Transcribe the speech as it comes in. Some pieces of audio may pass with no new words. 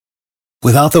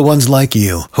Without the ones like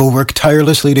you, who work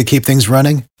tirelessly to keep things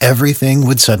running, everything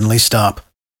would suddenly stop.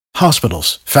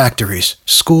 Hospitals, factories,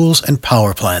 schools, and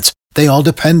power plants, they all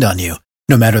depend on you.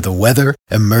 No matter the weather,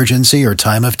 emergency, or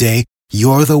time of day,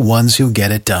 you're the ones who get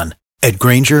it done. At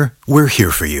Grainger, we're here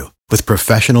for you with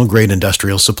professional-grade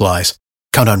industrial supplies.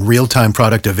 Count on real-time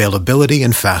product availability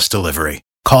and fast delivery.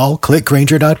 Call,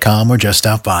 clickgrainger.com, or just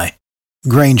stop by.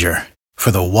 Grainger, for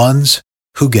the ones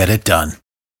who get it done.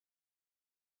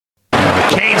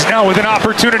 The Canes now with an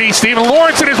opportunity. Stephen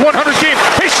Lawrence in his 100th game.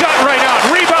 His shot right out.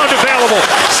 Rebound available.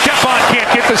 Stepan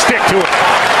can't get the stick to it.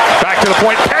 Back to the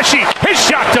point. Pesci. His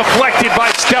shot deflected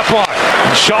by Stepan.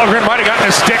 Shalgren might have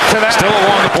gotten a stick to that. Still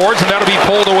along the boards, and that'll be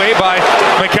pulled away by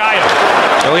Mikheyev.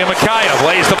 Ilya Mikheyev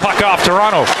lays the puck off.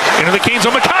 Toronto into the Canes.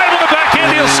 On Mikheyev on the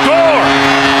backhand. He'll score.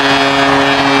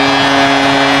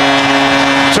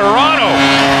 Toronto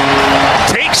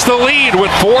takes the lead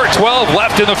with 4:12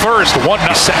 left in the first.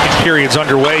 Second period's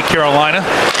underway. Carolina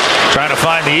trying to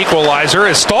find the equalizer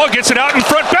as Stahl gets it out in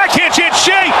front. Backhand chance.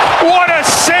 Shea. What a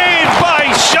save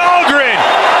by Shalgren.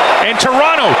 And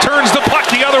Toronto turns the puck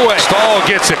the other way. Stahl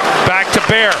gets it back to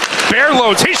Bear. Bear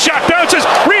loads. His shot bounces.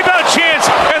 Rebound chance.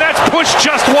 And that's pushed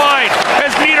just wide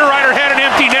as Niederreiter had an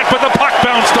empty net, but the puck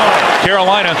bounced on.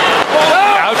 Carolina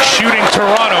out shooting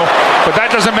Toronto. But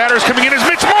that doesn't matter. It's coming in as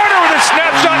Mitch Marner with a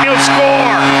snapshot and he'll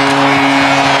score.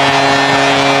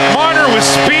 Marner with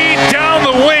speed down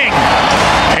the wing.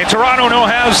 And Toronto now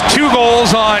has 2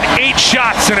 goals on 8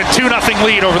 shots and a 2-0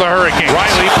 lead over the Hurricanes.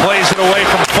 Riley plays it away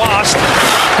from Fost.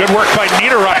 Good work by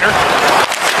Niederreiter.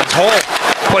 Hole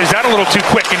plays that a little too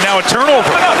quick, and now a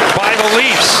turnover by the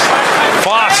Leafs.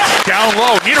 Fost down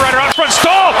low. Niederreiter out front.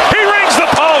 Stahl. He rings the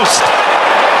post.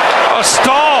 A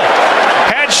Stahl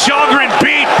had Shalgren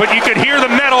beat, but you could hear the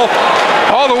metal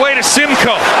all the way to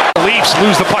Simcoe. The Leafs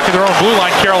lose the puck at their own blue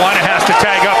line. Carolina has to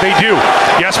tag up. They do.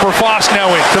 Jesper Fost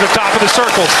now in to the top of the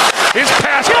circles. His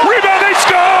pass. Rebound. They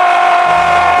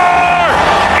score!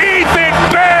 Ethan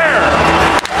Bear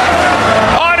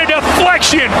on a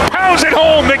deflection. Pounds it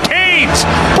home. The Canes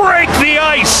break the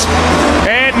ice.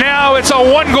 And now it's a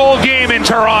 1-goal game in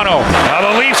Toronto.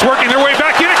 Now the Leafs working their way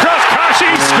back in across.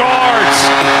 Kashi scores.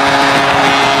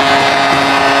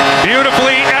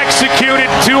 Beautifully executed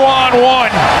 2-on-1.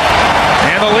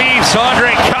 And the Leafs,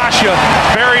 Andre Kasha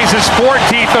buries his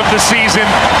 14th of the season.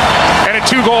 And a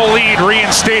 2-goal lead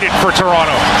reinstated for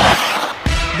Toronto.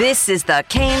 This is the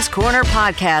Canes Corner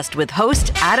Podcast with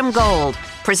host Adam Gold.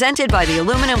 Presented by the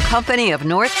Aluminum Company of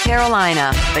North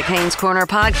Carolina. The Canes Corner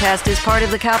Podcast is part of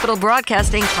the Capital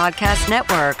Broadcasting Podcast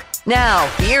Network. Now,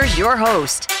 here's your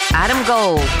host, Adam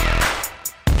Gold.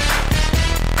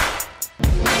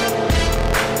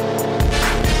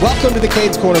 Welcome to the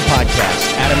Canes Corner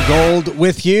Podcast. Adam Gold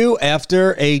with you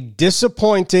after a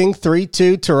disappointing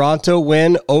 3-2 Toronto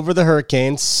win over the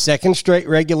Hurricanes. Second straight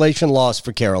regulation loss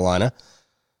for Carolina.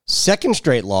 Second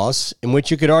straight loss in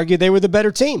which you could argue they were the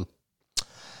better team.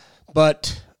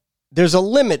 But there's a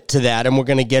limit to that, and we're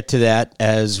going to get to that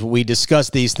as we discuss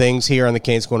these things here on the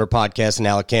Canes Corner Podcast, and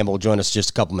Alec Campbell will join us in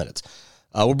just a couple minutes.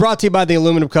 We're brought to you by the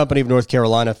Aluminum Company of North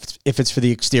Carolina. If it's for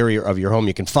the exterior of your home,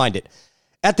 you can find it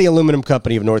at the Aluminum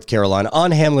Company of North Carolina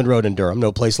on Hamlin Road in Durham.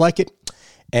 No place like it.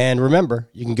 And remember,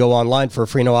 you can go online for a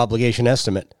free no-obligation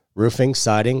estimate. Roofing,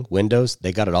 siding, windows,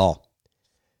 they got it all.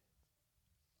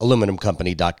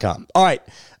 AluminumCompany.com. All right,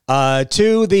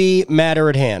 to the matter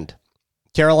at hand.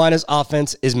 Carolina's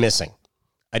offense is missing.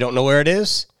 I don't know where it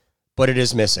is, but it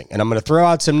is missing. And I'm going to throw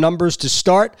out some numbers to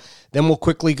start. Then we'll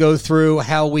quickly go through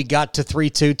how we got to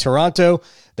 3-2 Toronto.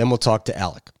 Then we'll talk to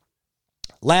Alec.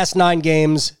 Last 9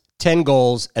 games, 10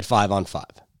 goals at 5-on-5.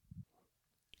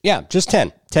 Yeah, just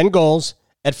 10. 10 goals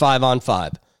at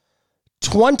 5-on-5.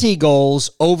 20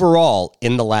 goals overall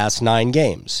in the last 9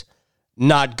 games.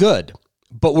 Not good,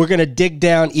 but we're going to dig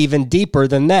down even deeper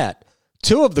than that.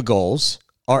 2 of the goals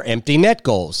are empty net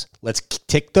goals. Let's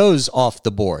tick those off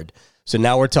the board. So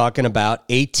now we're talking about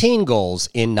 18 goals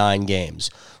in 9 games.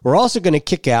 We're also going to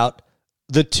kick out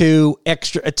the 2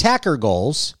 extra attacker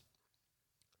goals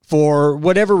for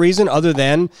whatever reason other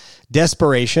than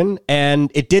desperation,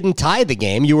 and it didn't tie the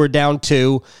game. You were down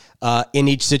 2 in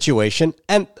each situation,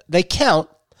 and they count,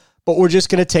 but we're just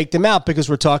going to take them out because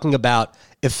we're talking about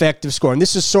effective scoring.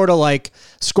 This is sort of like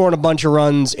scoring a bunch of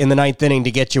runs in the 9th inning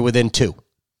to get you within 2.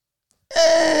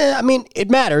 I mean,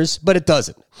 it matters, but it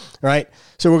doesn't, right?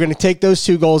 So we're going to take those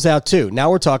 2 goals out too. Now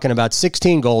we're talking about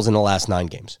 16 goals in the last 9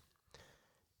 games.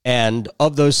 And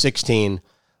of those 16,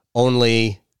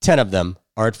 only 10 of them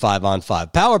are at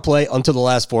 5-on-5. Power play until the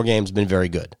last 4 games has been very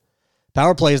good.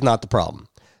 Power play is not the problem.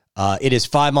 It is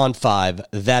 5-on-5.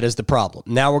 That is the problem.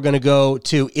 Now we're going to go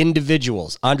to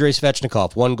individuals. Andrei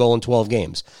Svechnikov, 1 goal in 12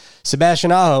 games.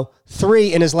 Sebastian Aho,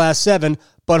 3 in his last 7,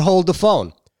 but hold the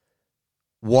phone.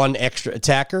 1 extra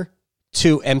attacker,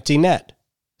 2 empty net.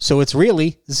 So it's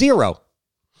really 0.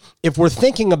 If we're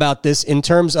thinking about this in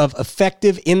terms of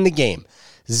effective in the game,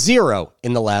 0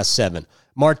 in the last 7.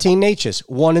 Martin Necas,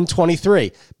 1 in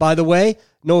 23. By the way,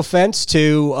 no offense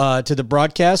to the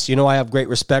broadcast. You know I have great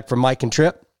respect for Mike and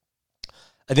Tripp.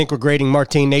 I think we're grading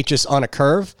Martin Necas on a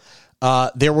curve.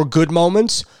 There were good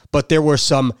moments, but there were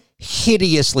some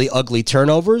hideously ugly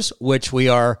turnovers, which we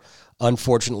are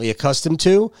unfortunately accustomed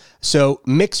to. So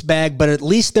mixed bag, but at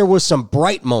least there was some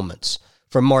bright moments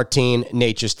from Martin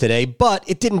Necas today, but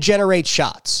it didn't generate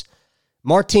shots.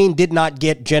 Martin did not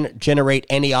generate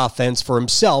any offense for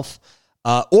himself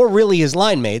or really his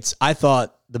line mates. I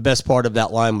thought the best part of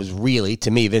that line was really, to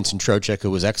me, Vincent Trocheck,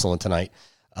 who was excellent tonight.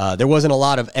 There wasn't a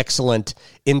lot of excellent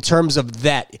in terms of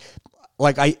that.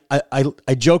 Like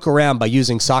I joke around by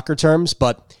using soccer terms,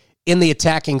 but in the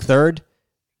attacking third,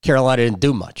 Carolina didn't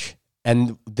do much.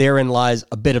 And therein lies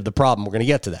a bit of the problem. We're going to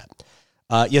get to that.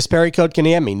 Jesperi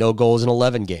Kotkaniemi, no goals in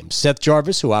 11 games. Seth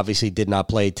Jarvis, who obviously did not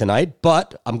play tonight,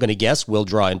 but I'm going to guess will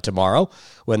draw in tomorrow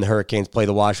when the Hurricanes play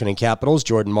the Washington Capitals.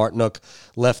 Jordan Martinook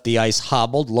left the ice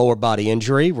hobbled, lower body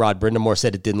injury. Rod Brindamore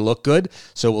said it didn't look good,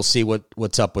 so we'll see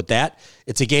what's up with that.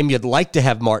 It's a game you'd like to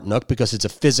have Martinook because it's a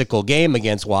physical game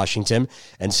against Washington,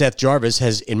 and Seth Jarvis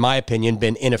has, in my opinion,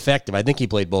 been ineffective. I think he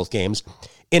played both games.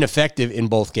 Ineffective in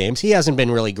both games. He hasn't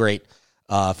been really great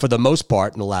for the most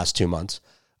part in the last 2 months.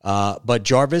 But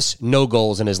Jarvis, no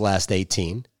goals in his last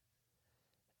 18.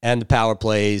 And the power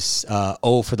plays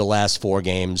 0 for the last 4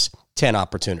 games, 10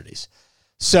 opportunities.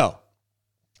 So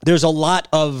there's a lot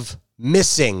of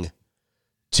missing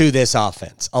to this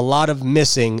offense.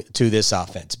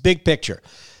 Big picture.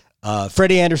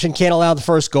 Freddie Anderson can't allow the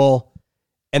first goal,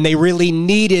 and they really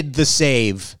needed the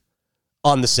save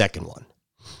on the second one.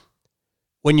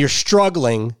 When you're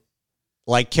struggling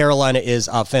like Carolina is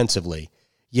offensively,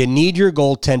 you need your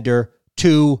goaltender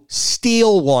to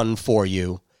steal one for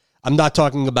you. I'm not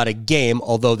talking about a game,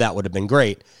 although that would have been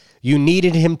great. You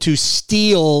needed him to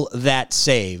steal that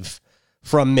save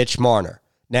from Mitch Marner.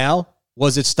 Now,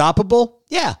 was it stoppable?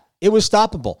 Yeah, it was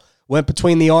stoppable. Went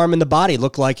between the arm and the body.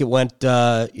 Looked like it went,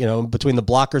 between the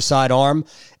blocker side arm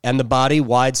and the body,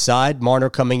 wide side.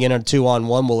 Marner coming in on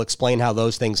 2-on-1. We'll explain how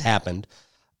those things happened.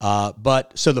 So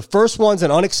the first one's an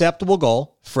unacceptable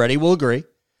goal. Freddie will agree.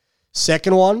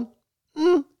 Second one,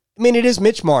 it is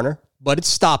Mitch Marner, but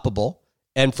it's stoppable,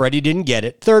 and Freddie didn't get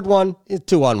it. Third one,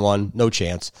 2-on-1, no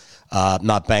chance.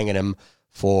 Not banging him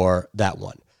for that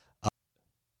one.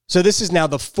 So this is now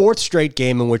the 4th straight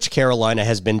game in which Carolina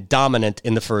has been dominant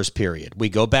in the first period. We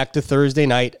go back to Thursday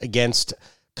night against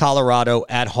Colorado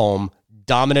at home,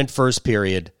 dominant first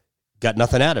period, got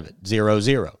nothing out of it,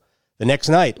 0-0. The next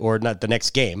night, or not the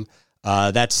next game,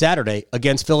 that Saturday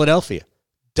against Philadelphia.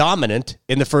 Dominant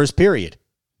in the first period.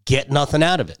 Get nothing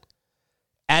out of it.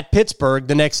 At Pittsburgh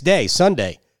the next day,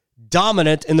 Sunday.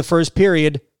 Dominant in the first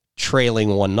period, trailing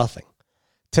 1-0.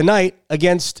 Tonight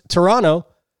against Toronto,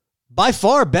 by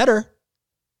far better,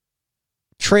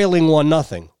 trailing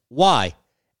 1-0. Why?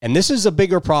 And this is a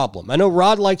bigger problem. I know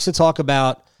Rod likes to talk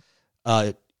about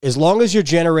as long as you're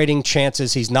generating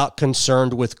chances, he's not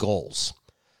concerned with goals.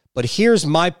 But here's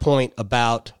my point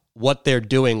about what they're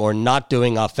doing or not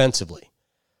doing offensively.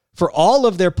 For all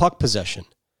of their puck possession,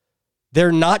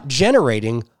 they're not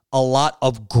generating a lot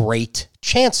of great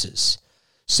chances.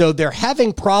 So they're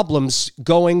having problems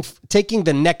taking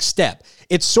the next step.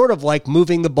 It's sort of like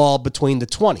moving the ball between the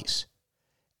 20s.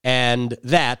 And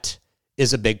that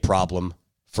is a big problem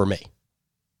for me.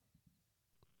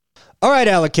 All right,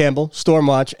 Alec Campbell,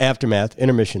 Stormwatch, Aftermath,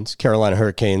 Intermissions, Carolina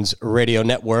Hurricanes Radio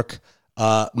Network.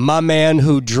 My man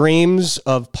who dreams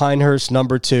of Pinehurst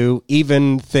number 2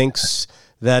 even thinks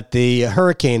that the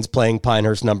Hurricanes playing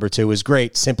Pinehurst number 2 is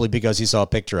great simply because he saw a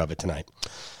picture of it tonight.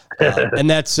 And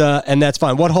that's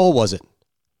fine. What hole was it?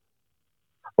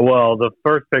 Well, the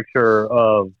first picture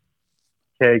of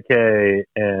KK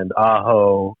and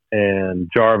Aho and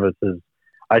Jarvis is,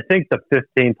 I think, the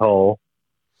 15th hole.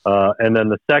 And then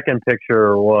the second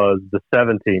picture was the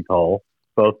 17th hole,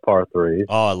 both par 3s.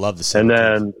 Oh, I love the 17th. And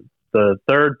then the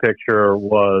third picture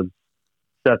was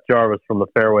Seth Jarvis from the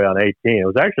fairway on 18. It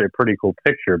was actually a pretty cool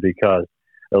picture because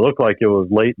it looked like it was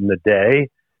late in the day.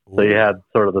 So you had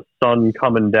sort of the sun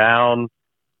coming down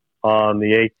on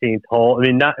the 18th hole. I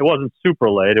mean, it wasn't super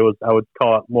late. It was, I would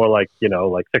call it more like 6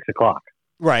 o'clock.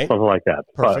 Right. Something like that.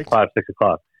 Perfect. 5, 6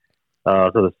 o'clock.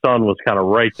 So the sun was kind of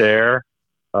right there.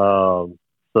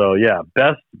 So yeah,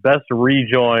 best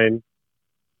rejoin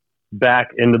back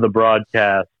into the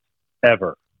broadcast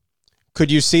ever.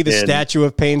 Could you see the statue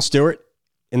of Payne Stewart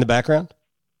in the background?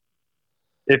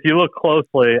 If you look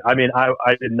closely, I mean,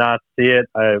 I did not see it.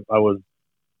 I wasn't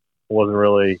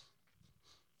really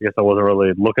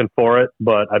looking for it,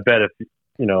 but I bet if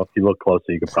you look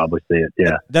closely, you could probably see it.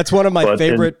 Yeah. That's one of my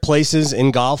favorite places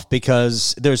in golf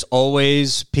because there's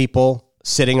always people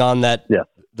sitting on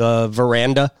the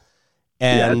veranda.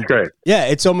 And it's great. Yeah,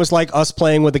 it's almost like us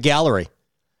playing with a gallery.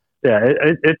 Yeah,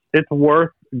 it's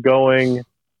worth going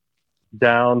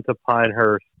down to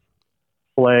Pinehurst,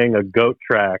 playing a goat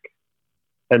track,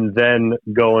 and then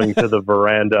going to the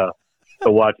veranda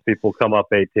to watch people come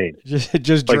up 18.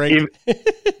 Just drink.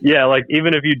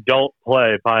 Even if you don't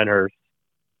play Pinehurst,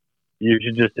 you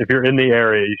should just, if you're in the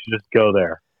area, you should just go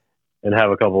there and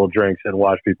have a couple of drinks and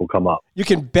watch people come up. You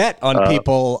can bet on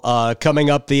people coming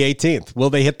up the 18th. Will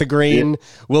they hit the green? Yeah.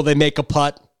 Will they make a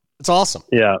putt? It's awesome.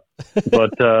 Yeah.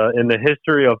 But in the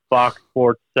history of Fox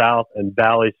Sports South and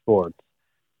Bally Sports,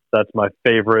 that's my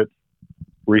favorite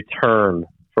return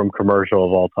from commercial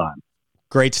of all time.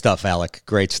 Great stuff, Alec.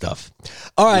 Great stuff.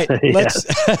 All right,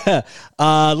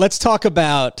 let's talk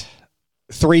about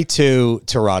 3-2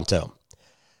 Toronto.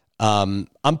 I'm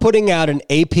putting out an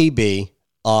APB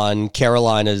on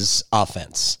Carolina's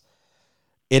offense.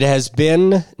 It has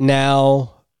been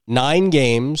now 9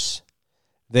 games.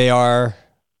 They've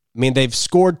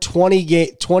scored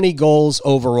 20 goals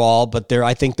overall, but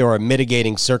I think there are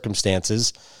mitigating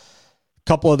circumstances. A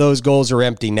couple of those goals are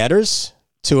empty netters.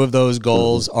 2 of those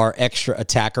goals are extra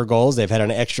attacker goals. They've had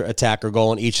an extra attacker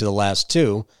goal in each of the last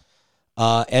 2.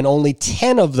 And only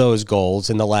 10 of those goals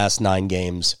in the last 9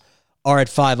 games are at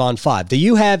 5-on-5. Do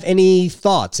you have any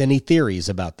thoughts, any theories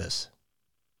about this?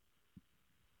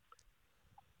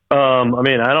 I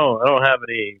don't have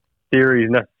any theories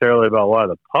necessarily about why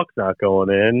the puck's not going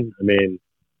in. I mean,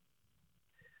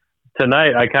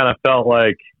 tonight I kind of felt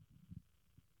like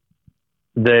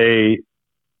they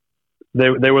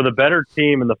were the better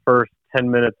team in the first 10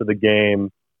 minutes of the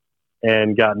game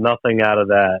and got nothing out of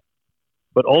that.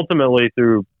 But ultimately,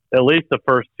 through at least the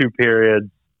first 2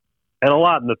 periods and a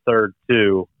lot in the third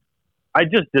too, I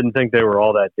just didn't think they were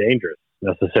all that dangerous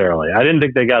necessarily. I didn't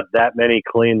think they got that many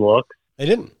clean looks. They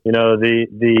didn't.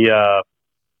 The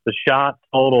shot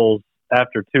totals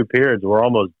after 2 periods were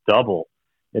almost double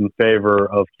in favor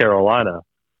of Carolina.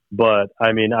 But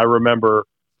I mean, I remember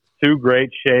 2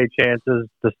 great Shea chances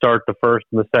to start the first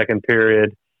and the second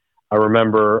period. I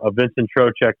remember a Vincent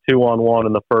Trocheck 2-on-1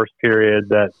 in the first period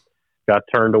that got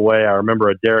turned away. I remember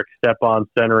a Derek Stepan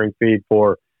centering feed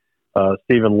for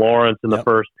Stephen Lawrence in the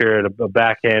first period, a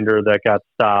backhander that got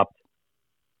stopped.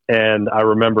 And I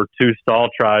remember 2 stall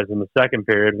tries in the second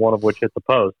period, one of which hit the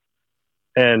post.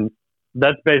 And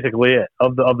that's basically it.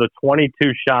 Of the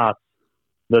 22 shots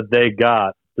that they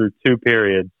got through 2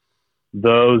 periods,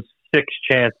 those 6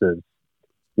 chances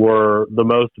were the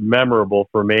most memorable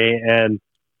for me. And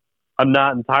I'm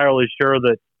not entirely sure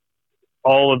that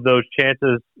all of those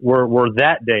chances were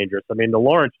that dangerous. I mean, the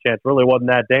Lawrence chance really wasn't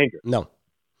that dangerous. No.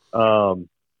 I'm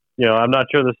not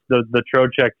sure the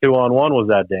Trocheck 2-on-1 was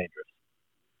that dangerous.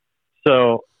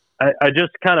 So I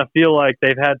just kind of feel like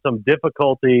they've had some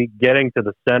difficulty getting to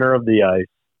the center of the ice,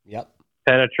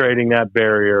 penetrating that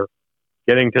barrier,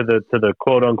 getting to the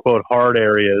quote unquote hard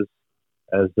areas,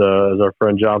 as our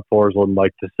friend John Forslund would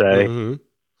like to say. Mm-hmm.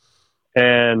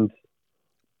 And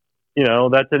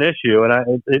that's an issue,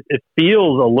 and it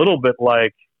feels a little bit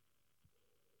like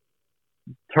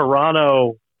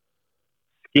Toronto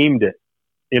schemed it,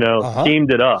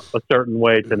 schemed it up a certain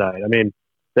way tonight. I mean,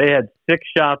 they had 6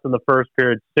 shots in the first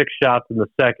period, 6 shots in the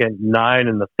second, 9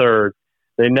 in the third.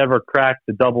 They never cracked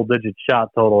the double-digit shot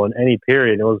total in any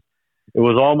period. It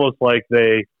was almost like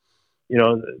they,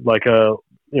 like a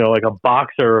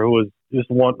boxer who was just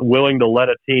willing to let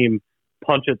a team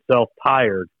punch itself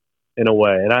tired in a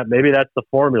way. And maybe that's the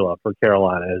formula for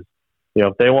Carolina is,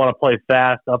 if they want to play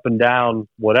fast, up and down,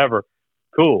 whatever,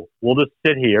 cool. We'll just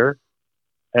sit here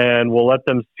and we'll let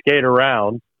them skate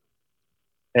around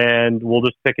and we'll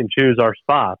just pick and choose our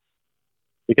spots.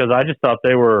 Because I just thought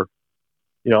they were,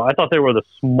 I thought they were the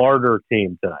smarter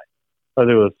team tonight. I thought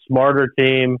they were a smarter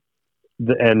team,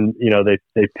 and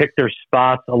they picked their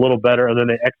spots a little better, and then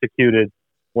they executed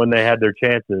when they had their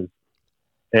chances.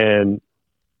 And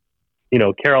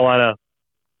Carolina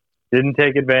didn't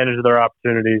take advantage of their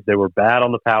opportunities. They were bad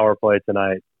on the power play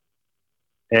tonight,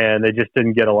 and they just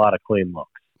didn't get a lot of clean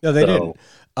looks. No, they didn't.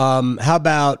 How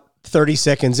about 30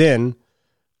 seconds in,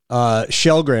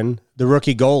 Shelgren, the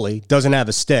rookie goalie, doesn't have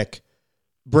a stick.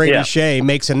 Brady Shea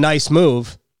makes a nice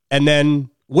move and then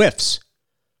whiffs.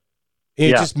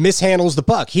 It just mishandles the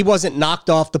puck. He wasn't knocked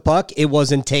off the puck. It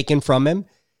wasn't taken from him.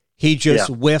 He just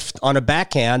whiffed on a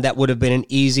backhand that would have been an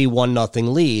easy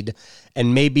 1-0 lead,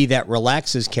 and maybe that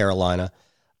relaxes Carolina.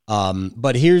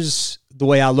 But here's the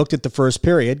way I looked at the first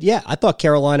period. Yeah, I thought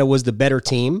Carolina was the better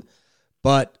team,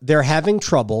 but they're having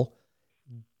trouble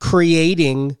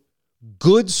creating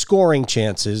good scoring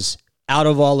chances out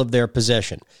of all of their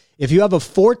possession. If you have a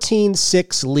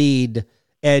 14-6 lead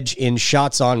edge in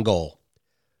shots on goal,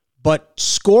 but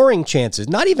scoring chances,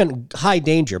 not even high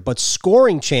danger, but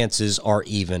scoring chances are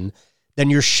even, then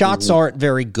your shots aren't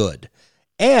very good.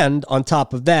 And on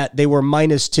top of that, they were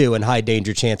 -2 in high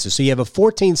danger chances. So you have a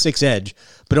 14-6 edge,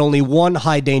 but only one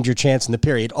high danger chance in the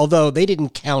period, although they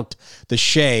didn't count the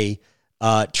Shea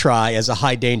try as a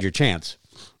high danger chance.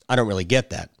 I don't really get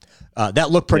that.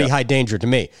 That looked pretty high danger to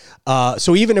me.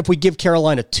 So even if we give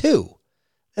Carolina 2,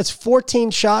 that's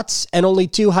 14 shots and only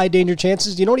 2 high danger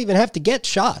chances. You don't even have to get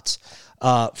shots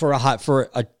for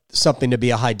something to be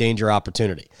a high danger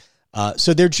opportunity.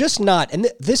 So they're just not, and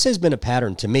this has been a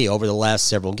pattern to me over the last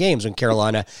several games when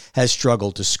Carolina has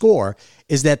struggled to score,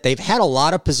 is that they've had a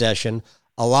lot of possession,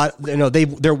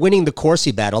 they're winning the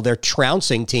Corsi battle. They're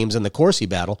trouncing teams in the Corsi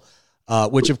battle,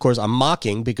 which of course I'm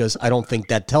mocking because I don't think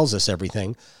that tells us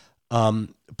everything.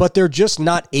 But they're just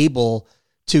not able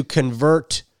to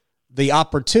convert the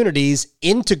opportunities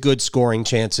into good scoring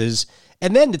chances.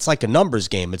 And then it's like a numbers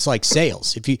game. It's like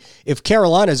sales. If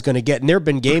Carolina is going to get, and there have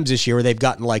been games this year where they've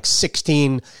gotten like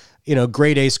 16,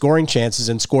 grade A scoring chances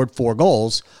and scored 4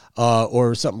 goals,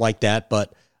 or something like that.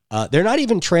 But, they're not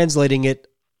even translating it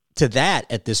to that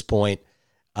at this point.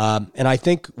 And I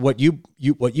think what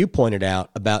you pointed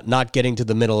out about not getting to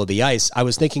the middle of the ice, I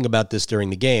was thinking about this during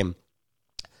the game.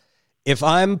 If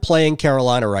I'm playing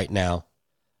Carolina right now,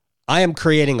 I am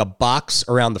creating a box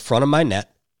around the front of my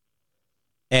net,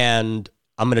 and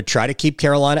I'm going to try to keep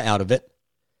Carolina out of it,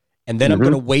 and then I'm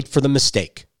going to wait for the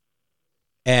mistake.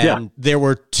 And there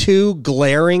were 2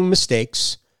 glaring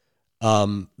mistakes.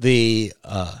 The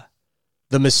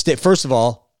mistake, first of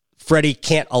all, Freddie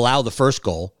can't allow the first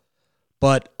goal,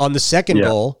 but on the second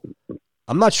goal,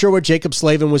 I'm not sure what Jacob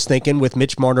Slavin was thinking with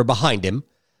Mitch Marner behind him.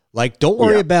 Like, don't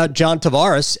worry about John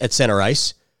Tavares at center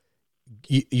ice.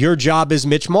 Your job is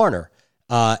Mitch Marner.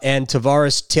 And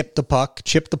Tavares chipped the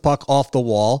puck off the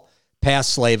wall, past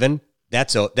Slavin.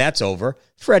 That's over.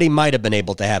 Freddie might have been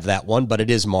able to have that one, but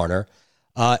it is Marner.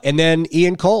 And then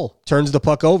Ian Cole turns the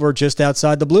puck over just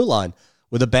outside the blue line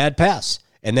with a bad pass.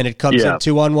 And then it comes in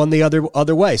 2-on-1 the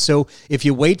other way. So if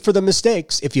you wait for the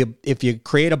mistakes, if you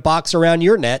create a box around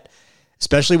your net,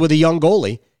 especially with a young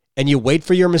goalie, and you wait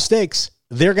for your mistakes,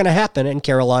 they're going to happen. And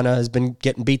Carolina has been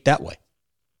getting beat that way.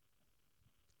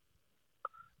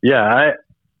 Yeah,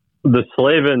 the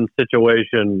Slavin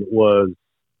situation was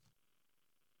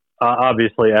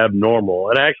obviously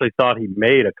abnormal, and I actually thought he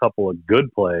made a couple of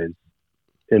good plays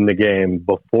in the game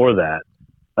before that.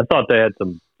 I thought they had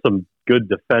some good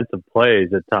defensive plays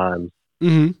at times,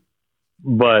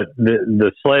 but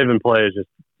the Slavin play is just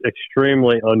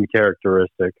extremely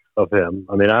uncharacteristic of him.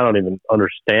 I mean, I don't even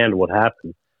understand what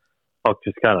happened. Puck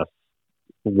just kind of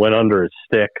went under his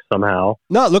stick somehow.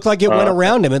 No, it looked like it went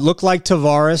around him. It looked like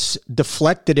Tavares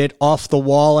deflected it off the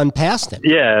wall and past him.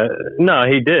 Yeah, no,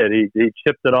 he did. He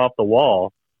chipped it off the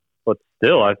wall, but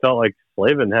still, I felt like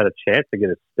Slavin had a chance to get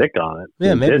his stick on it.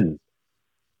 Yeah, maybe. Didn't.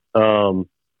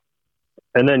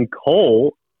 And then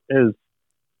Cole is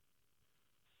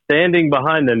standing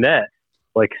behind the net,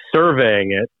 like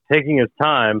surveying it, taking his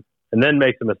time, and then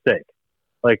makes a mistake.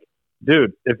 Like,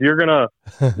 dude, if you're gonna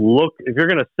if you're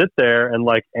gonna sit there and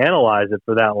like analyze it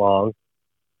for that long,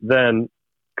 then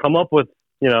come up with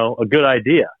a good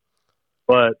idea.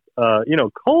 But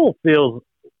Cole feels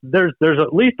there's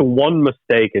at least one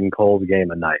mistake in Cole's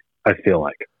game a night. I feel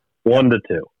like 1 to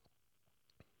 2,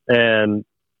 and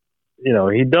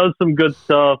he does some good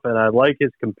stuff, and I like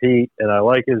his compete, and I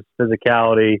like his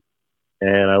physicality,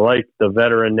 and I like the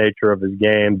veteran nature of his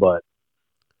game, but.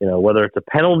 Whether it's a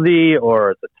penalty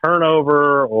or it's a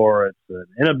turnover or it's an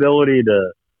inability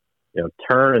to,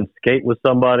 turn and skate with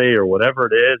somebody or whatever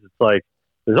it is, it's like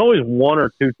there's always 1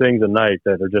 or 2 things a night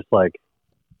that are just like,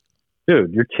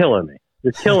 dude, you're killing me.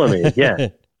 You're killing me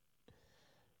again.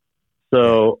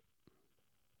 So,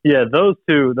 yeah, those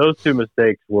two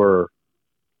mistakes were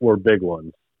big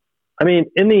ones. I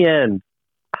mean, in the end,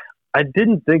 I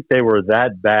didn't think they were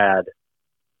that bad.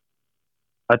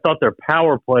 I thought their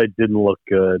power play didn't look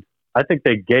good. I think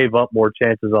they gave up more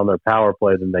chances on their power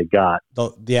play than they got.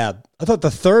 Yeah, I thought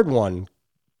the third one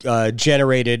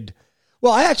generated...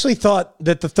 Well, I actually thought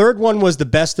that the third one was the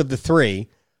best of the 3,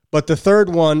 but the third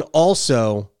one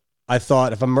also I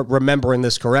thought, if I'm remembering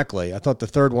this correctly, I thought the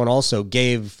third one also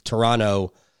gave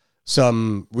Toronto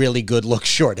some really good looks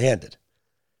shorthanded.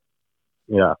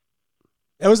 Yeah.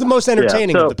 It was the most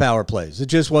entertaining of the power plays. It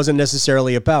just wasn't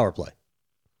necessarily a power play.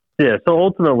 Yeah, so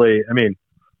ultimately, I mean,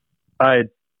 I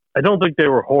don't think they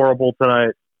were horrible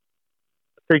tonight.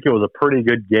 I think it was a pretty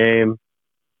good game,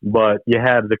 but you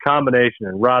had the combination,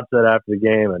 and Rod said after the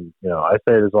game, and, you know, I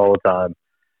say this all the time,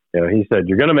 you know, he said,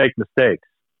 you're going to make mistakes.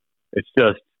 It's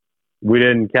just we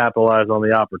didn't capitalize on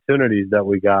the opportunities that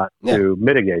we got to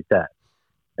mitigate that.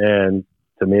 And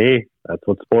to me, that's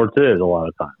what sports is a lot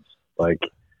of times. Like,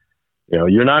 you know,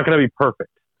 you're not going to be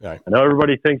perfect. Right. I know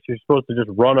everybody thinks you're supposed to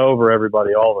just run over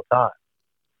everybody all the time,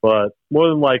 but more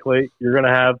than likely, you're going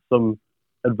to have some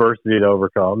adversity to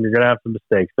overcome. You're going to have some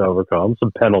mistakes to overcome,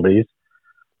 some penalties,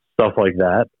 stuff like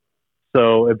that.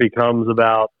 So it becomes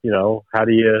about, you know, how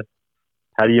do you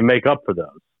make up for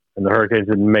those? And the Hurricanes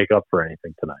didn't make up for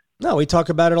anything tonight. No, we talk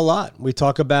about it a lot. We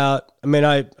talk about, I mean,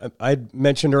 I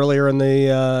mentioned earlier in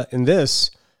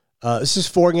this is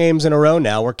 4 games in a row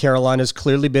now where Carolina's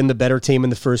clearly been the better team in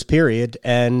the first period,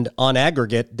 and on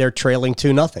aggregate, they're trailing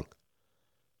 2-0. I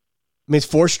mean, it's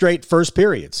 4 straight first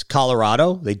periods.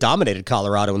 Colorado, they dominated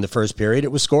Colorado in the first period.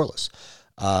 It was scoreless.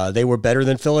 They were better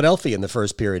than Philadelphia in the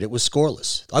first period. It was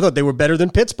scoreless. I thought they were better than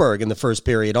Pittsburgh in the first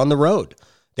period on the road.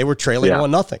 They were trailing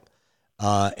 1-0.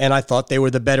 And I thought they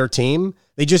were the better team.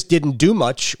 They just didn't do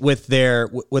much with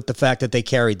the fact that they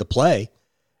carried the play,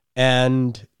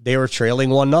 and they were trailing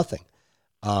 1-0.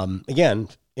 Again,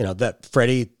 you know, that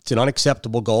Freddie, it's an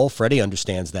unacceptable goal. Freddie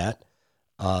understands that.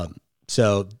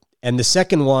 And the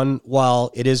second one,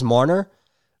 while it is Marner,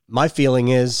 my feeling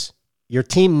is your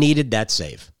team needed that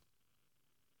save.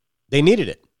 They needed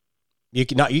it. You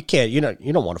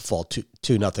don't want to fall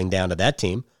 2-0 down to that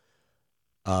team.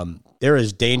 They're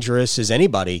as dangerous as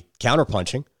anybody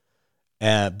counterpunching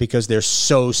because they're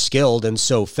so skilled and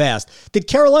so fast. Did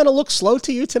Carolina look slow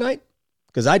to you tonight?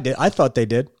 Because I did. I thought they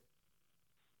did.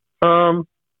 Maybe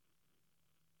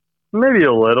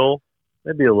a little.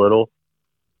 I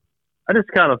just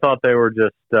kind of thought they were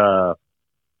just, I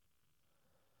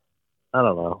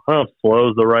don't know. I don't know if slow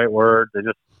is the right word. They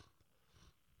just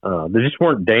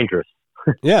weren't dangerous.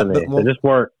 Yeah. They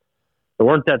weren't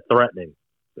that threatening.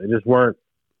 They just weren't.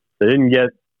 They didn't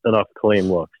get enough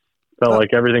clean looks. Felt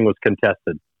like everything was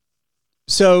contested.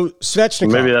 So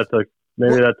Svechnikov.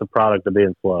 Maybe that's a product of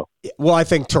being slow. Well, I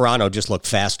think Toronto just looked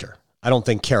faster. I don't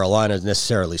think Carolina is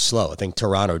necessarily slow. I think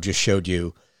Toronto just showed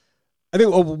you. I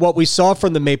think what we saw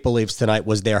from the Maple Leafs tonight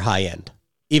was their high end,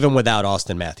 even without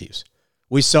Austin Matthews.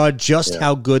 We saw just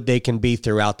how good they can be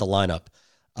throughout the lineup.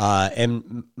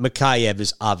 And Mikheyev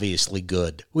is obviously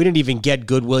good. We didn't even get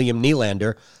good William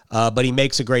Nylander, but he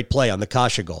makes a great play on the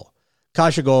Kasha goal.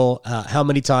 Kasha goal, how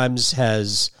many times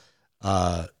has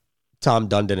Tom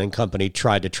Dundon and company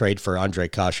tried to trade for Andre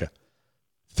Kasha?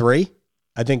 3?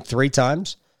 I think 3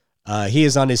 times. He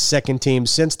is on his second team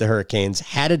since the Hurricanes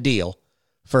had a deal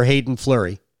for Hayden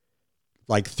Fleury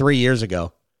like 3 years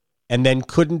ago and then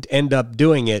couldn't end up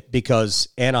doing it because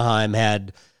Anaheim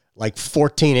had like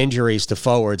 14 injuries to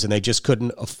forwards, and they just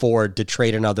couldn't afford to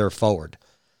trade another forward.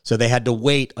 So they had to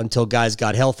wait until guys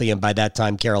got healthy, and by that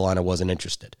time, Carolina wasn't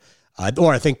interested.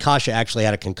 Or I think Kasha actually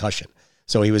had a concussion,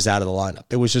 so he was out of the lineup.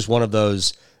 It was just one of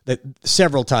those that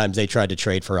several times they tried to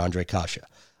trade for Andre Kasha,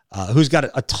 who's got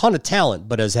a ton of talent,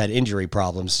 but has had injury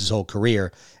problems his whole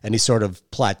career, and he's sort of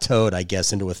plateaued, I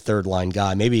guess, into a third-line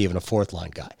guy, maybe even a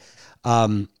fourth-line guy.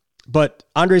 But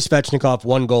Andrei Svechnikov,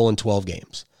 1 goal in 12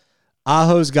 games.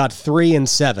 Aho's got 3 and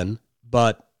 7,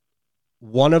 but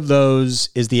one of those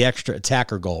is the extra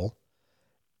attacker goal,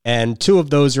 and 2 of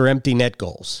those are empty net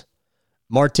goals.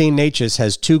 Martin Necas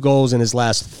has 2 goals in his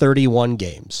last 31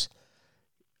 games.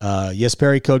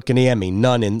 Jesperi Kotkaniemi,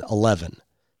 none in 11.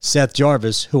 Seth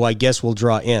Jarvis, who I guess will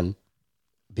draw in,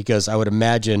 because I would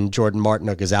imagine Jordan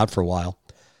Martinook is out for a while.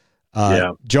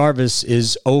 Jarvis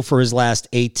is 0 for his last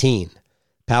 18.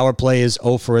 Power play is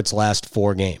 0 for its last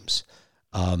 4 games.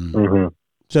 So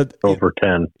over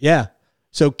 10. Yeah.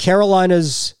 So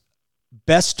Carolina's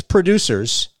best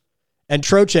producers, and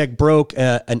Trocheck broke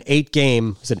an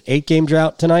 8-game, is it an 8-game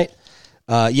drought tonight?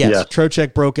 Yes.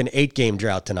 Trocheck broke an 8-game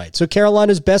drought tonight. So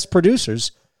Carolina's best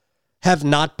producers have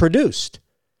not produced.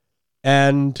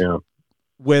 And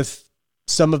with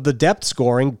some of the depth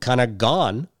scoring kind of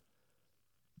gone,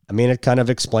 I mean, it kind of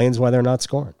explains why they're not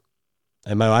scoring.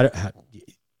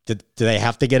 Do they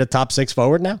have to get a top 6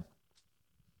 forward now?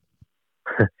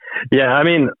 Yeah, I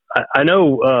mean, I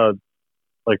know,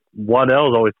 like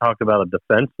Waddell's always talked about a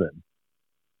defenseman,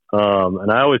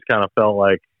 and I always kind of felt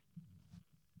like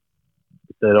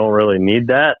they don't really need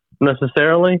that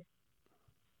necessarily.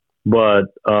 But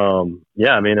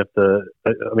yeah, I mean,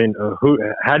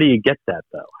 how do you get that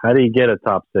though? How do you get a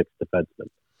top six defenseman?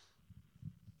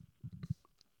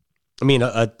 I mean,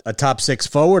 a top six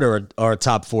forward or a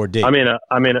top four D. I mean a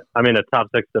top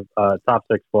six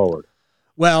forward.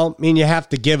 Well, I mean, you have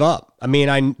to give up. I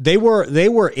mean, they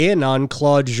were in on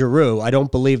Claude Giroux. I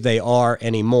don't believe they are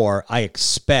anymore. I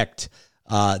expect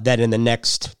that in the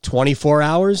next 24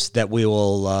 hours that we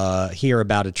will hear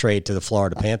about a trade to the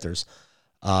Florida Panthers.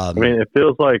 I mean, it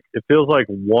feels like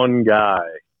one guy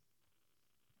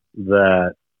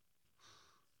that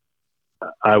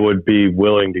I would be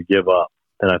willing to give up,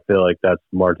 and I feel like that's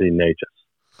Martin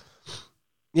Necas.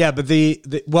 Yeah, but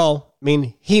well, I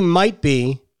mean, he might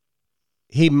be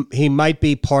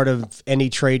part of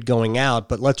any trade going out,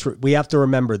 but we have to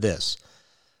remember this.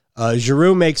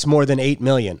 Giroux makes more than $8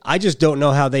 million. I just don't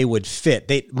know how they would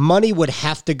fit. Money would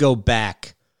have to go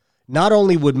back. Not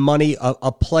only would money,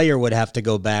 a player would have to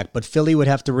go back, but Philly would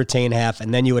have to retain half,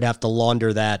 and then you would have to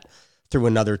launder that through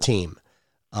another team.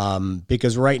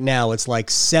 Because right now it's like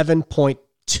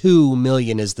 $7.2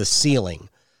 million is the ceiling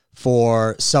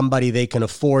for somebody they can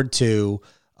afford to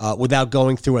without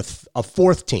going through a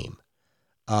fourth team.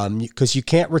 Because you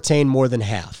can't retain more than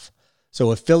half.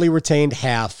 So if Philly retained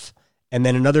half and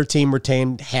then another team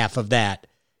retained half of that,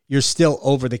 you're still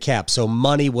over the cap. So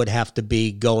money would have to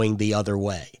be going the other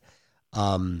way.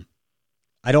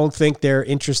 I don't think they're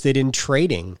interested in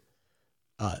trading.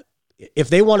 If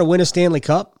they want to win a Stanley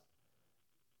Cup,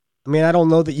 I mean, I don't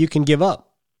know that you can give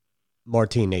up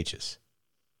Martin Necas.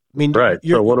 I mean, right.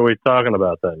 So what are we talking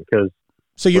about then?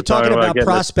 So you're talking about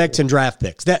prospects and draft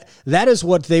picks. That is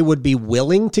what they would be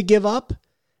willing to give up,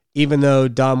 even though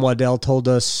Don Waddell told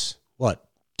us,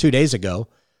 2 days ago,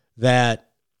 that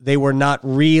they were not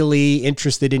really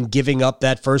interested in giving up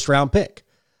that first-round pick.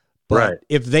 But right.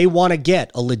 If they want to get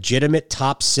a legitimate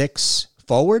top six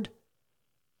forward,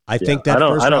 I think that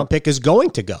first-round pick is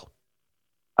going to go.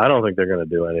 I don't think they're going to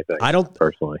do anything.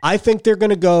 Personally. I think they're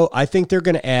going to go. I think they're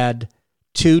going to add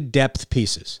 2 depth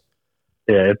pieces.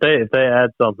 Yeah, if they add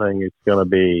something, it's going to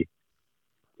be,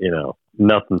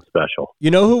 nothing special. You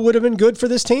know who would have been good for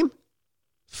this team?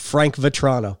 Frank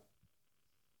Vetrano.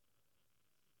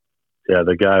 Yeah,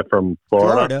 the guy from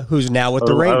Florida who's now with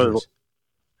the Rangers.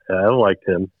 I liked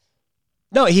him.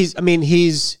 No, he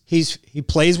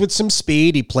plays with some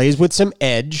speed. He plays with some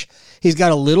edge. He's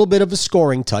got a little bit of a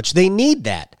scoring touch. They need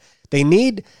that.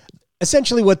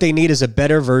 Essentially what they need is a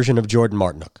better version of Jordan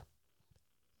Martinook.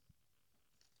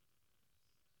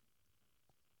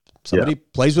 Somebody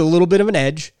plays with a little bit of an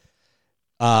edge,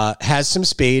 has some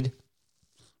speed,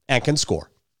 and can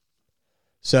score.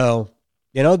 So,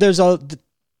 to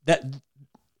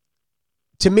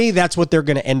me, that's what they're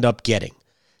going to end up getting.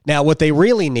 Now, what they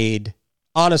really need,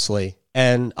 honestly,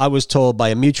 and I was told by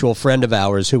a mutual friend of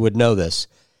ours who would know this,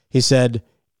 he told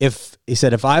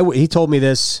me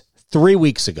this 3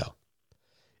 weeks ago.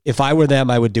 If I were them,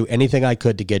 I would do anything I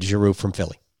could to get Giroux from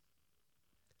Philly.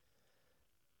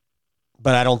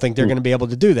 But I don't think they're going to be able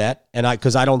to do that,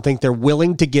 because I don't think they're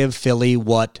willing to give Philly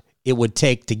what it would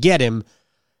take to get him,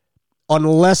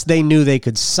 unless they knew they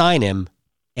could sign him,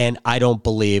 and I don't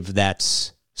believe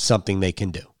that's something they can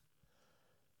do.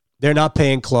 They're not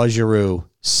paying Claude Giroux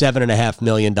 $7.5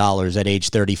 million at age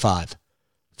 35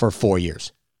 for 4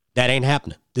 years. That ain't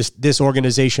happening. This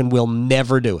organization will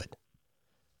never do it.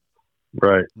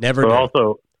 Right. Never. But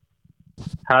also,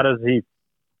 how does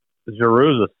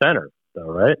Giroux's a center,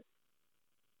 though, right?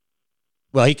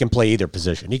 Well, he can play either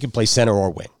position. He can play center or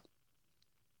wing.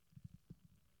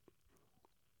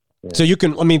 Yeah. So you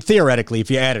can, theoretically, if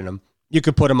you added him, you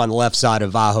could put him on the left side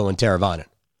of Aho and Teravainen.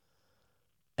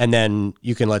 And then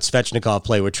you can let Svechnikov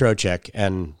play with Trocheck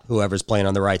and whoever's playing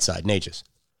on the right side, Necas.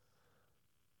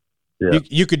 Yeah.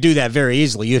 You could do that very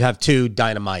easily. You'd have 2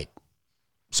 dynamite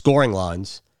scoring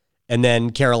lines, and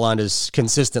then Carolina's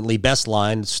consistently best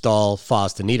line, Stahl,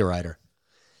 Fost, and Niederreiter.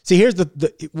 See, here's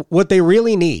what they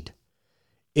really need.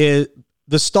 Is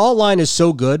the Stahl line is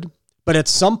so good, but at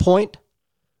some point,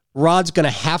 Rod's going to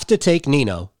have to take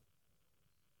Nino,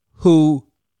 who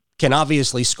can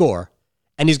obviously score,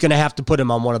 and he's going to have to put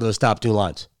him on one of those top 2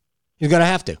 lines. He's going to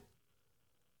have to.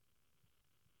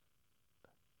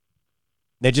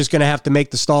 They're just going to have to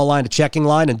make the Stahl line a checking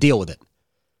line and deal with it.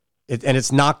 And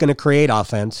it's not going to create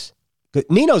offense.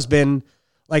 Nino's been,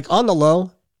 on the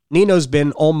low, Nino's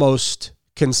been almost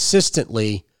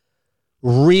consistently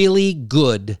really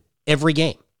good every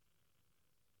game.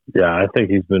 Yeah, I think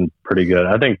he's been pretty good.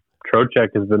 I think Trocheck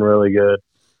has been really good.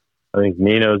 I think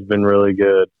Nino's been really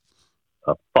good.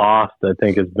 Fost, I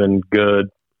think, has been good.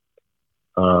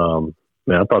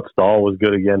 I thought Stahl was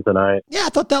good again tonight. Yeah, I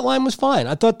thought that line was fine.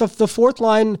 I thought the fourth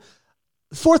line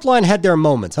had their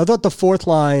moments. I thought the fourth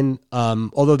line,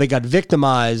 although they got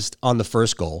victimized on the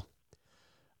first goal,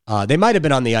 they might have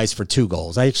been on the ice for 2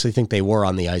 goals. I actually think they were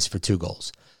on the ice for 2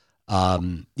 goals.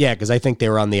 Because I think they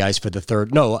were on the ice for the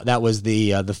third. No, that was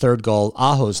the third goal.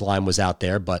 Aho's line was out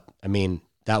there, but I mean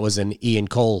that was an Ian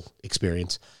Cole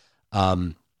experience.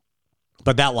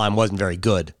 But that line wasn't very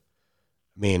good.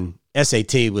 I mean,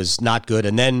 SAT was not good,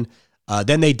 and then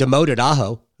they demoted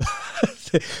Aho.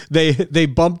 they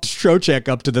bumped Trocheck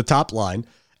up to the top line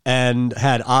and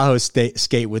had Aho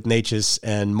skate with Natchez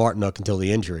and Martinook until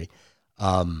the injury.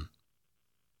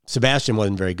 Sebastian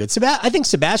wasn't very good. I think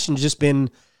Sebastian's just been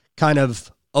kind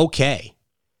of okay.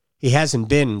 He hasn't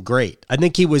been great. I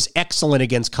think he was excellent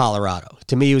against Colorado.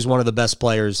 To me, he was one of the best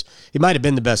players. He might have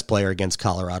been the best player against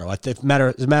Colorado. As a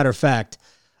matter of fact,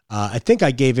 I think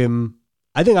I gave him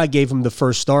the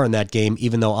first star in that game,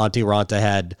 even though Antti Ranta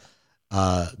had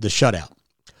the shutout.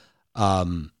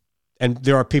 And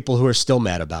there are people who are still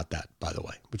mad about that, by the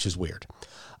way, which is weird.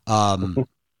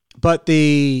 But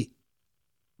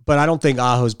I don't think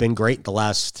Aho's been great the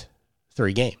last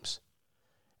 3 games.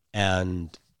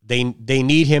 And they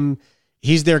need him.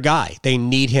 He's their guy. They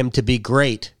need him to be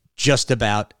great just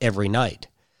about every night,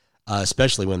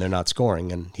 especially when they're not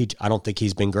scoring. And I don't think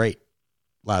he's been great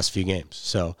last few games.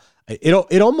 So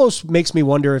it almost makes me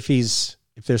wonder if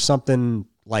there's something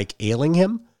like ailing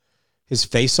him. His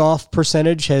face-off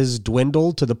percentage has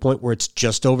dwindled to the point where it's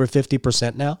just over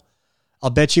 50% now. I'll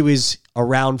bet you he's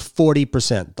around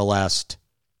 40% the last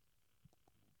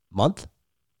month.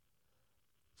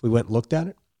 If we went and looked at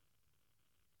it.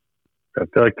 I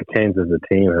feel like the Canes as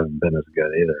a team haven't been as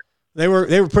good either. They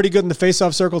were pretty good in the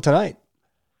face-off circle tonight.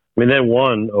 I mean, they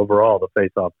won overall the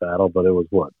face-off battle, but it was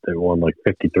what? They won like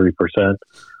 53%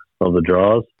 of the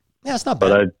draws. Yeah, it's not bad.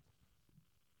 But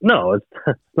no, it's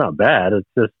not bad. It's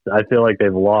just I feel like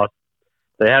they've lost.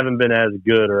 They haven't been as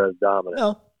good or as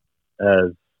dominant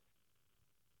as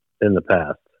in the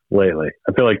past lately.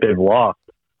 I feel like they've lost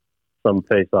some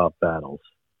face-off battles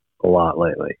a lot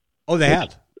lately. Oh, they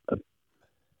have.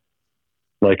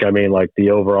 Like the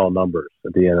overall numbers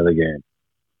at the end of the game.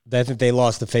 I think they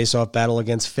lost the face-off battle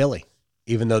against Philly,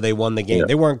 even though they won the game. Yeah.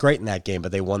 They weren't great in that game,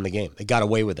 but they won the game. They got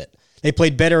away with it. They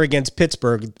played better against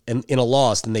Pittsburgh in a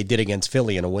loss than they did against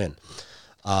Philly in a win.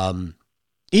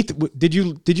 Ethan, did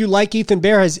you like Ethan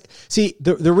Bear?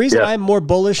 The reason I'm more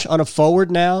bullish on a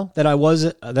forward now than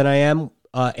I am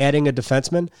adding a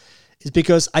defenseman is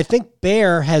because I think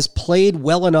Bear has played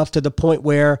well enough to the point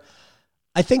where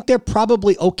I think they're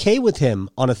probably okay with him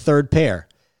on a third pair,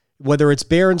 whether it's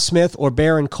Bear and Smith or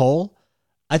Bear and Cole.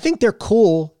 I think they're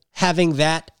cool having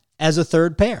that as a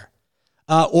third pair,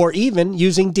 or even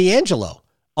using D'Angelo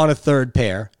on a third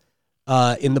pair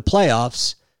in the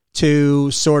playoffs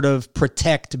to sort of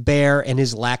protect Bear and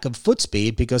his lack of foot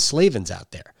speed because Slavin's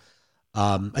out there.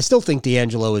 I still think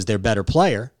D'Angelo is their better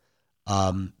player,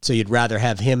 so you'd rather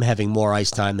have him having more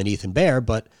ice time than Ethan Bear,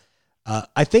 but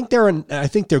I think they're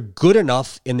good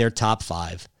enough in their top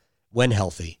 5 when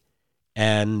healthy,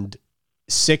 and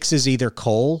 6 is either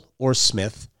Cole or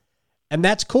Smith, and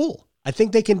that's cool. I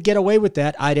think they can get away with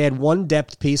that. I'd add 1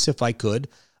 depth piece if I could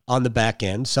on the back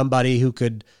end, somebody who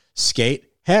could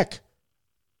skate. Heck,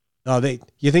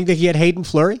 you think they could get Hayden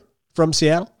Fleury from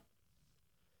Seattle?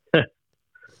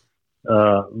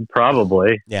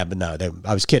 Probably. Yeah, but no,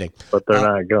 I was kidding. But they're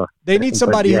not going. They need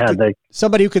somebody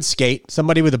somebody who could skate,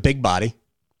 somebody with a big body.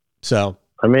 So,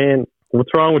 I mean, what's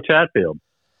wrong with Chatfield?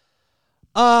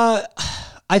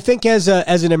 I think as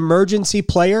an emergency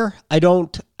player, I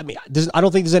don't think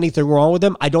there's anything wrong with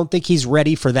him. I don't think he's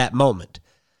ready for that moment.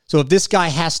 So if this guy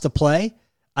has to play,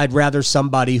 I'd rather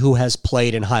somebody who has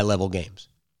played in high-level games.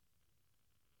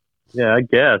 Yeah, I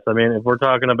guess. I mean, if we're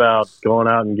talking about going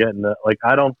out and getting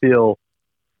I don't feel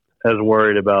as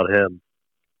worried about him.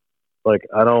 Like,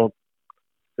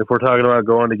 if we're talking about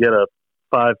going to get a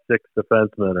 5-6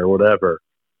 defenseman or whatever,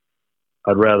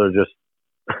 I'd rather just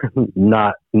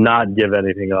not give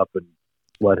anything up and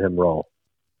let him roll.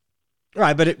 All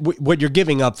right, but what you're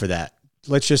giving up for that,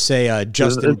 let's just say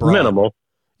Justin Braun. Minimal.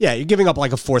 Yeah, you're giving up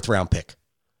like a 4th-round pick.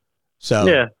 So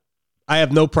yeah. I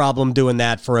have no problem doing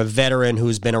that for a veteran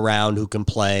who's been around, who can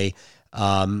play.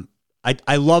 I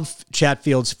love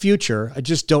Chatfield's future. I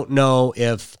just don't know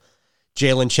if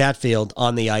Jalen Chatfield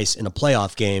on the ice in a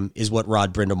playoff game is what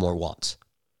Rod Brindamore wants.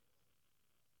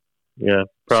 Yeah,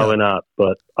 probably not,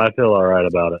 but I feel all right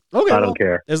about it. Okay, I don't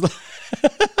care.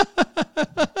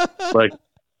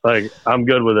 like I'm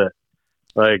good with it.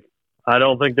 Like, I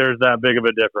don't think there's that big of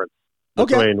a difference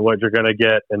between what you're going to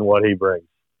get and what he brings.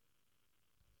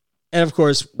 And of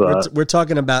course, we're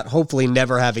talking about hopefully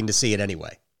never having to see it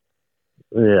anyway.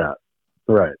 Yeah,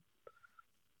 right.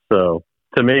 So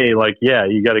to me, like, yeah,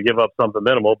 you got to give up something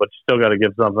minimal, but you still got to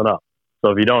give something up.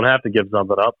 So if you don't have to give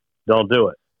something up, don't do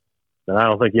it. And I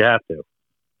don't think you have to.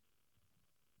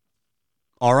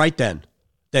 All right, then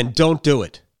don't do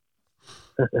it.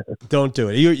 Don't do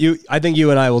it. I think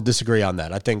you and I will disagree on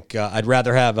that. I think I'd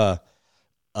rather have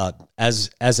as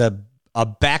a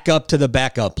backup to the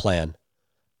backup plan.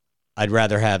 I'd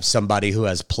rather have somebody who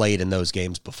has played in those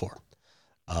games before.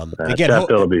 Again,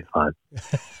 Sheffield will be fine.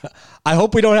 I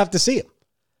hope we don't have to see him.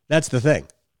 That's the thing.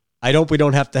 I hope we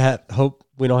don't have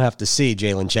to see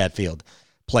Jalen Chatfield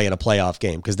play in a playoff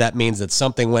game, because that means that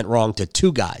something went wrong to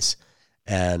two guys,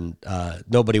 and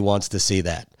nobody wants to see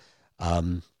that.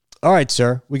 All right,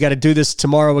 sir. We got to do this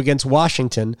tomorrow against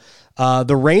Washington.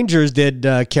 The Rangers did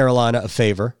Carolina a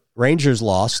favor. Rangers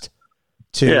lost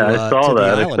to I saw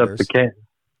that.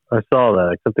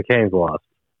 Except the Canes lost.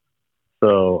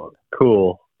 So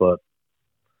cool, but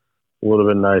would have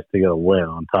been nice to get a win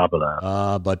on top of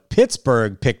that. But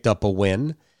Pittsburgh picked up a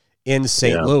win in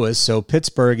St. Louis, so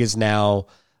Pittsburgh is now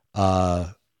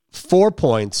 4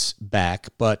 points back,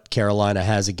 but Carolina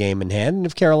has a game in hand. And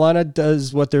if Carolina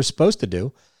does what they're supposed to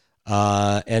do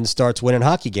and starts winning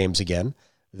hockey games again,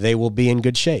 they will be in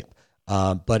good shape.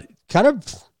 But kind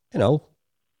of,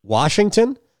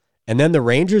 Washington and then the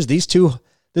Rangers, this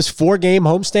 4-game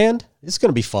homestand, it's going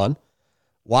to be fun.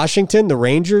 Washington, the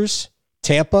Rangers,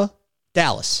 Tampa,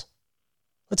 Dallas.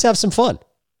 Let's have some fun.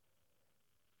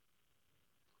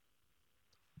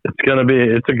 It's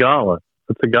a gauntlet.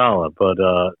 But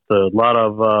it's a lot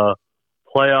of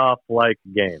playoff-like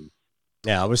games.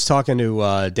 Yeah, I was talking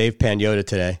to Dave Pagnotta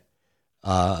today.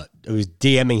 I was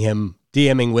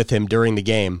DMing with him during the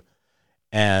game,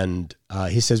 and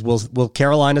he says, "Will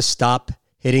Carolina stop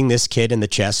hitting this kid in the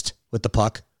chest with the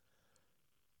puck?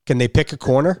 Can they pick a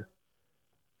corner?"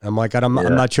 I'm like, I'm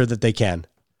not sure that they can.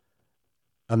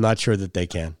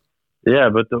 Yeah,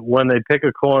 but when they pick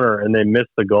a corner and they miss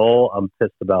the goal, I'm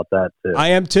pissed about that too. I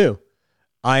am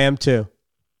too.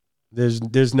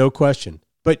 There's no question.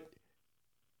 But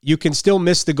you can still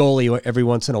miss the goalie every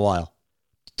once in a while.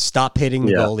 Stop hitting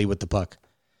the goalie with the puck.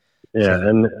 Yeah, so,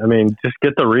 and I mean, just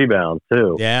get the rebound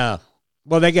too. Yeah.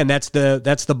 Well, again, that's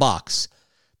the box.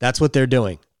 That's what they're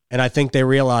doing. And I think they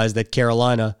realize that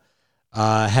Carolina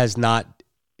has not.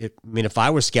 If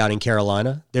I were scouting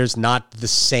Carolina, there's not the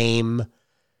same.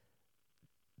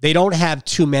 They don't have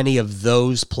too many of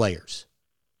those players,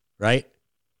 right?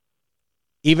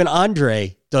 Even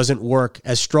Andre doesn't work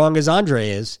as strong as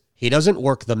Andre is. He doesn't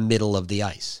work the middle of the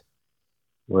ice.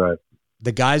 Right.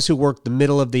 The guys who work the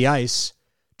middle of the ice,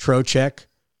 Trocheck,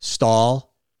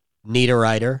 Stahl,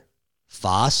 Niederreiter,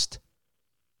 Fost,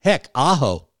 heck,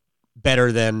 Aho,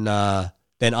 better than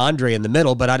Andre in the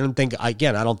middle, but I don't think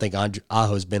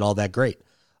Aho's been all that great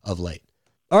of late.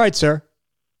 All right, sir.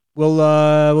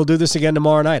 We'll do this again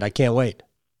tomorrow night. I can't wait.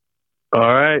 All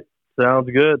right. Sounds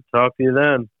good. Talk to you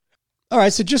then. All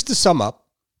right, so just to sum up,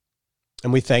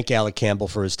 and we thank Alec Campbell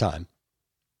for his time.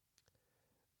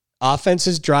 Offense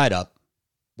is dried up.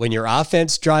 When your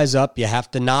offense dries up, you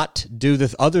have to not do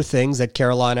the other things that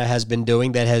Carolina has been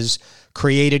doing that has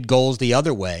created goals the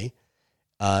other way.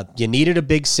 You needed a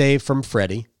big save from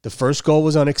Freddie. The first goal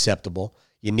was unacceptable.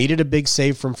 You needed a big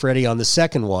save from Freddie on the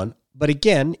second one. But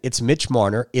again, it's Mitch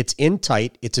Marner. It's in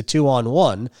tight. It's a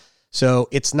 2-on-1. So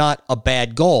it's not a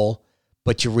bad goal,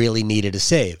 but you really needed a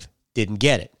save. Didn't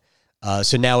get it.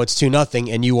 So now it's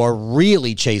 2-0, and you are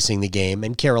really chasing the game,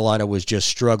 and Carolina was just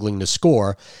struggling to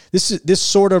score. This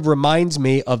sort of reminds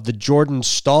me of the Jordan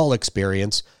Stahl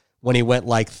experience when he went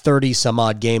like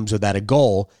 30-some-odd games without a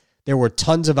goal. There were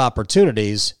tons of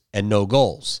opportunities and no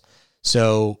goals.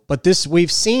 So, but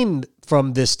we've seen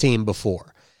from this team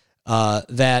before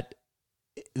that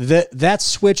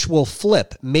switch will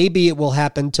flip. Maybe it will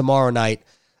happen tomorrow night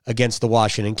against the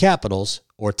Washington Capitals,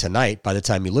 or tonight by the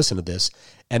time you listen to this,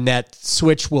 and that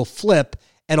switch will flip,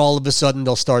 and all of a sudden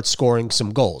they'll start scoring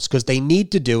some goals because they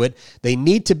need to do it. They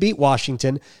need to beat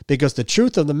Washington, because the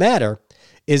truth of the matter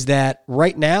is that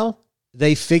right now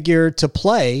they figure to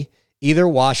play either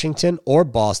Washington or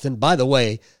Boston. By the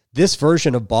way, this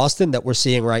version of Boston that we're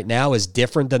seeing right now is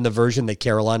different than the version that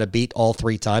Carolina beat all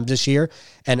 3 times this year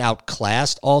and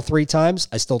outclassed all 3 times.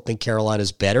 I still think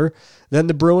Carolina's better than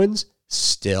the Bruins.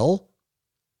 Still,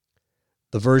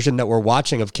 the version that we're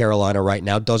watching of Carolina right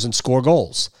now doesn't score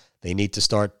goals. They need to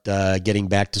start getting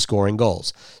back to scoring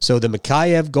goals. So the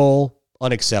Mikheyev goal,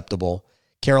 unacceptable.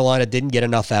 Carolina didn't get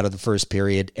enough out of the first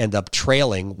period, end up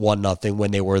trailing 1-0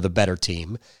 when they were the better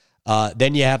team.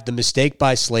 Then you have the mistake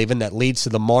by Slavin that leads to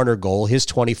the Marner goal, his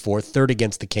 24th, third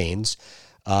against the Canes.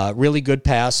 Really good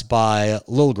pass by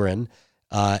Liljegren.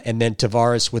 And then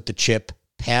Tavares with the chip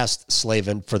past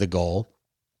Slavin for the goal.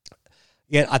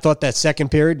 Yeah, I thought that second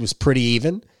period was pretty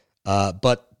even,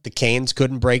 but the Canes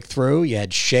couldn't break through. You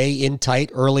had Shea in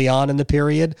tight early on in the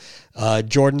period.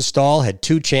 Jordan Stahl had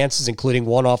 2 chances, including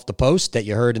one off the post that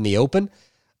you heard in the open.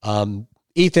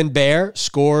 Ethan Bear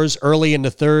scores early in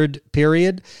the third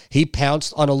period. He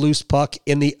pounced on a loose puck.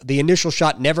 In the initial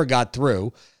shot never got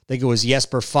through. I think it was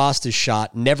Jesper Foster's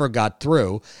shot, never got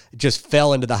through. It just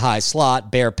fell into the high slot.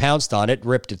 Bear pounced on it,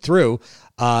 ripped it through.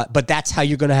 But that's how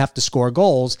you're going to have to score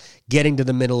goals, getting to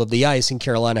the middle of the ice, and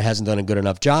Carolina hasn't done a good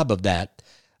enough job of that.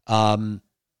 And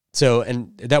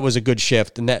that was a good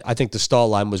shift, and that I think the Stahl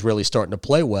line was really starting to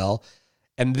play well.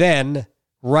 And then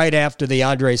right after the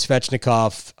Andrei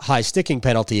Svechnikov high sticking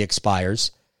penalty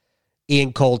expires,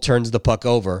 Ian Cole turns the puck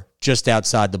over just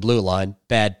outside the blue line,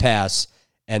 bad pass,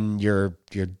 and you're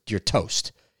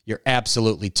toast. You're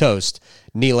absolutely toast.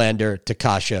 Nylander to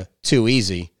Kasha, too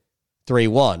easy,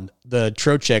 3-1. The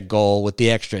Trocheck goal with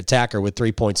the extra attacker with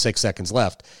 3.6 seconds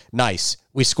left. Nice.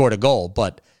 We scored a goal,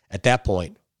 but at that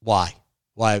point, why?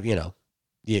 Why,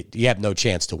 you have no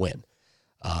chance to win.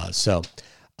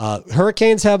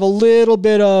 Hurricanes have a little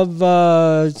bit of,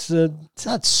 it's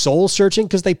not soul searching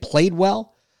because they played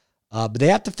well, but they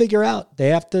have to figure out,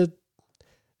 they're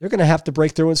going to have to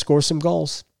break through and score some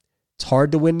goals. It's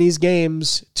hard to win these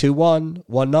games 2-1,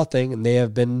 1-0, and they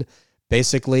have been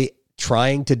basically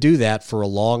trying to do that for a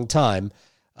long time.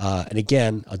 And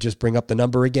again, I'll just bring up the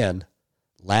number again.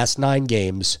 Last 9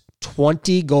 games,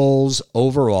 20 goals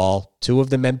overall, 2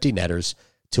 of them empty netters,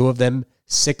 2 of them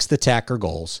 6th attacker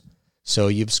goals. So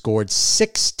you've scored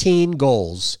 16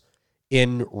 goals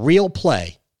in real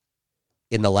play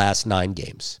in the last 9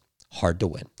 games. Hard to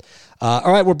win.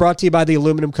 All right, we're brought to you by the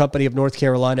Aluminum Company of North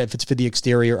Carolina. If it's for the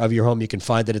exterior of your home, you can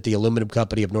find it at the Aluminum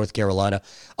Company of North Carolina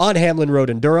on Hamlin Road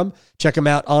in Durham. Check them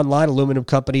out online,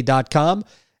 aluminumcompany.com.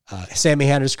 Sammy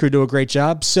Hanna's crew do a great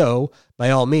job, so by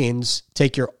all means,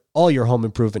 take all your home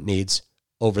improvement needs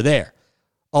over there.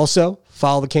 Also,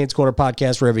 follow the Canes Corner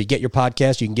podcast wherever you get your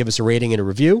podcast. You can give us a rating and a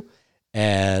review,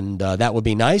 and that would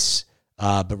be nice.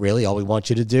 But really, all we want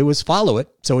you to do is follow it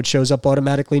so it shows up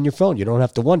automatically in your phone. You don't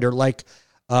have to wonder, like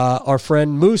our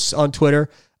friend Moose on Twitter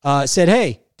said,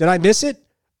 hey, did I miss it?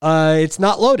 It's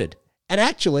not loaded. And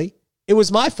actually, it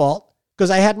was my fault because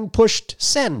I hadn't pushed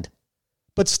send.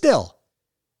 But still,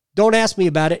 don't ask me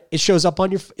about it. It shows up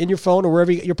on in your phone or wherever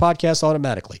you get your podcast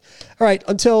automatically. All right,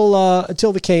 until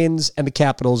the Canes and the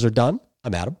Capitals are done,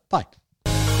 I'm Adam. Bye.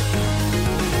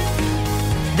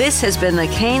 This has been the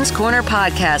Canes Corner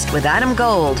Podcast with Adam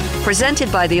Gold, presented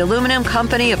by the Aluminum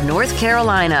Company of North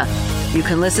Carolina. You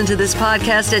can listen to this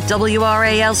podcast at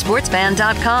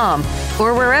WRALSportsFan.com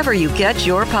or wherever you get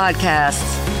your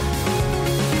podcasts.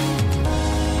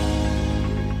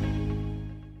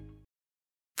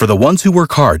 For the ones who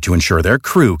work hard to ensure their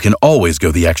crew can always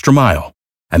go the extra mile,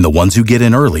 and the ones who get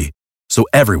in early so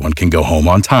everyone can go home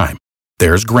on time,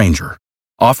 there's Grainger,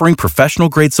 offering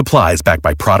professional-grade supplies backed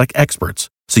by product experts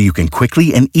so you can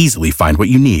quickly and easily find what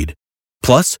you need.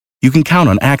 Plus, you can count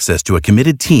on access to a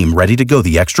committed team ready to go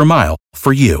the extra mile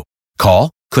for you. Call,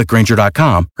 click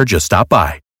Grainger.com, or just stop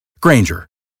by. Grainger,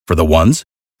 for the ones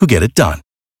who get it done.